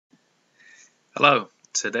Hello,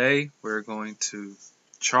 today we're going to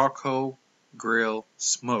charcoal grill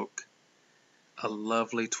smoke a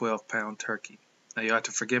lovely 12-pound turkey. Now you have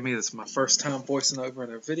to forgive me, this is my first time voicing over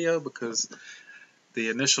in a video because the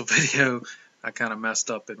initial video I kind of messed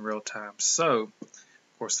up in real time. So,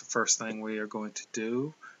 of course, the first thing we are going to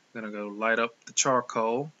do, we're going to go light up the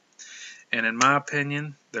charcoal. And in my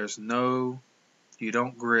opinion, you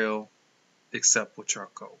don't grill except with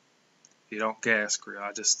charcoal. You don't gas grill.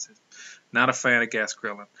 Not a fan of gas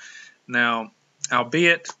grilling. Now,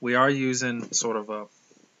 albeit we are using sort of a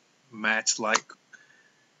match-like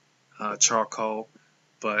charcoal,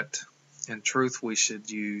 but in truth we should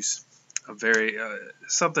use a very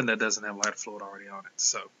something that doesn't have lighter fluid already on it.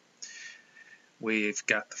 So we've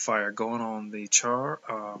got the fire going on the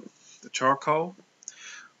charcoal.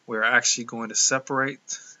 We're actually going to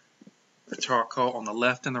separate the charcoal on the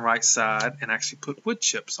left and the right side and actually put wood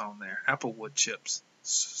chips on there, apple wood chips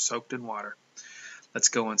soaked in water. Let's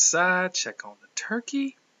go inside, check on the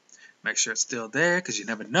turkey, make sure it's still there because you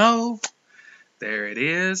never know. There it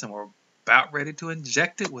is, and we're about ready to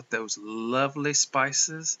inject it with those lovely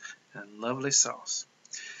spices and lovely sauce.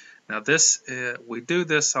 Now we do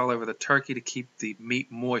this all over the turkey to keep the meat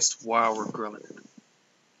moist while we're grilling it.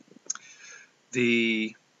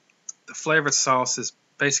 The flavored sauce is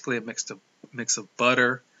basically a mix of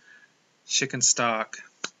butter, chicken stock,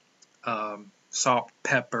 salt,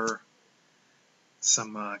 pepper,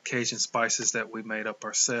 some Cajun spices that we made up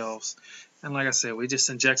ourselves, and like I said, we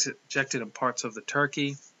just inject it in parts of the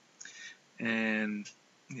turkey and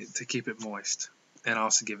to keep it moist and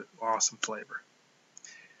also give it awesome flavor.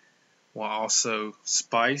 We'll also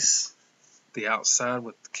spice the outside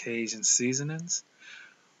with Cajun seasonings.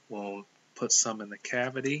 We'll put some in the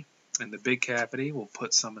cavity, in the big cavity. We'll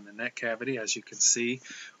put some in the neck cavity. As you can see,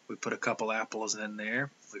 we put a couple apples in there.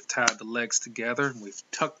 We've tied the legs together and we've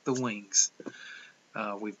tucked the wings.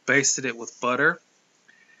 We've basted it with butter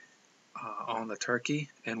on the turkey,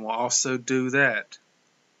 and we'll also do that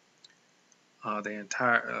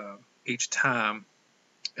each time,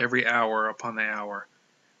 every hour upon the hour,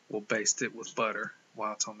 we'll baste it with butter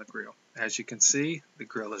while it's on the grill. As you can see, the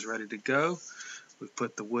grill is ready to go. We've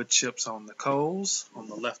put the wood chips on the coals on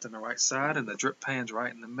the left and the right side, and the drip pan's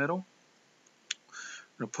right in the middle.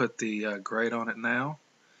 We'll put the grate on it now,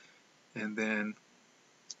 and then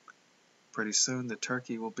pretty soon the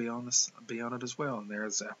turkey will be on it as well. And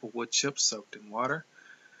there's apple wood chips soaked in water.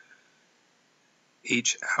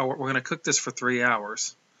 Each hour, we're going to cook this for 3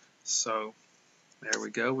 hours. So there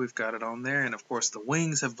we go, we've got it on there, and of course the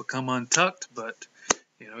wings have become untucked, but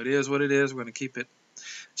it is what it is. We're going to keep it.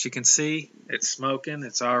 As you can see, it's smoking,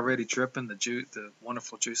 it's already dripping, the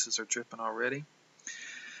wonderful juices are dripping already.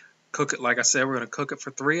 Cook it, like I said, we're going to cook it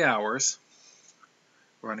for 3 hours.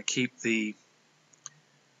 We're going to keep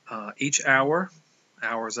each hours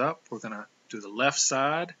up, we're going to do the left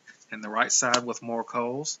side and the right side with more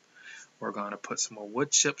coals. We're going to put some more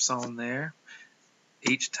wood chips on there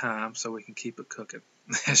each time so we can keep it cooking.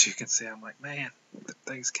 As you can see, I'm like, man, the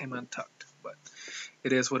things came untucked, but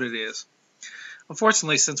it is what it is.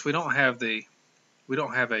 Unfortunately, since we don't have a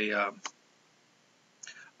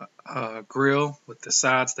grill with the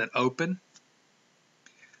sides that open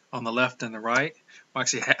on the left and the right, we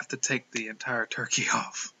actually have to take the entire turkey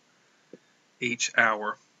off each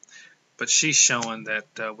hour. But she's showing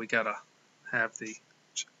that we gotta have the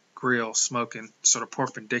grill smoking sort of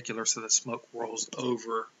perpendicular so the smoke rolls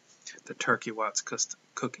over the turkey while it's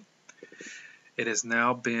cooking. It has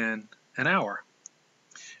now been an hour.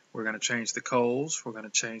 We're going to change the coals. We're going to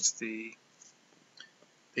change the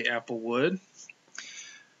apple wood.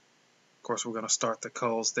 Of course, we're going to start the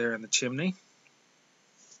coals there in the chimney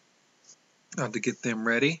to get them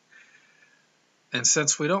ready. And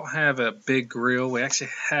since we don't have a big grill, we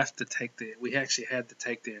actually had to take the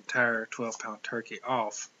entire 12-pound turkey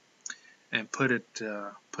off and put it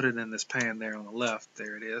in this pan there on the left.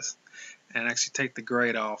 There it is. And actually take the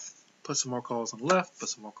grate off. Put some more coals on the left, put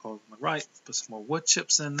some more coals on the right, put some more wood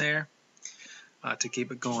chips in there to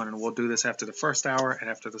keep it going. And we'll do this after the first hour and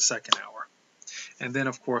after the second hour. And then,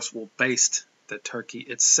 of course, we'll baste the turkey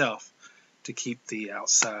itself to keep the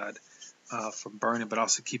outside from burning, but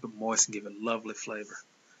also keep it moist and give it lovely flavor.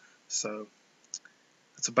 So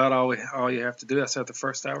that's about all you have to do. That's after the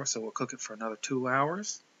first hour, so we'll cook it for another 2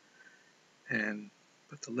 hours. And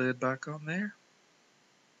put the lid back on there.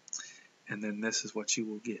 And then this is what you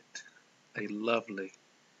will get. A lovely,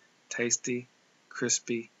 tasty,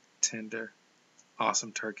 crispy, tender,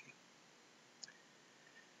 awesome turkey.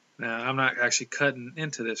 Now, I'm not actually cutting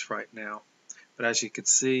into this right now, but as you can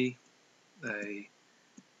see, the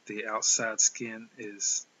outside skin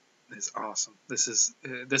is is awesome. This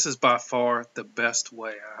is by far the best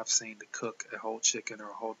way I've seen to cook a whole chicken or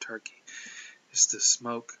a whole turkey, is to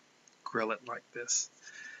smoke, grill it like this.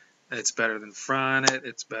 It's better than frying it.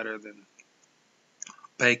 It's better than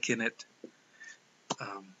baking it.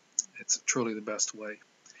 It's truly the best way.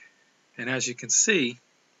 And as you can see,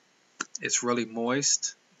 it's really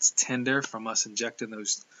moist. It's tender from us injecting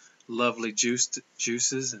those lovely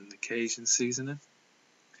juices and the Cajun seasoning.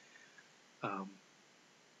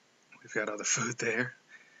 We've got other food there.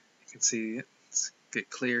 You can see it. It's get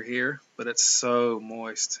clear here, but it's so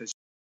moist.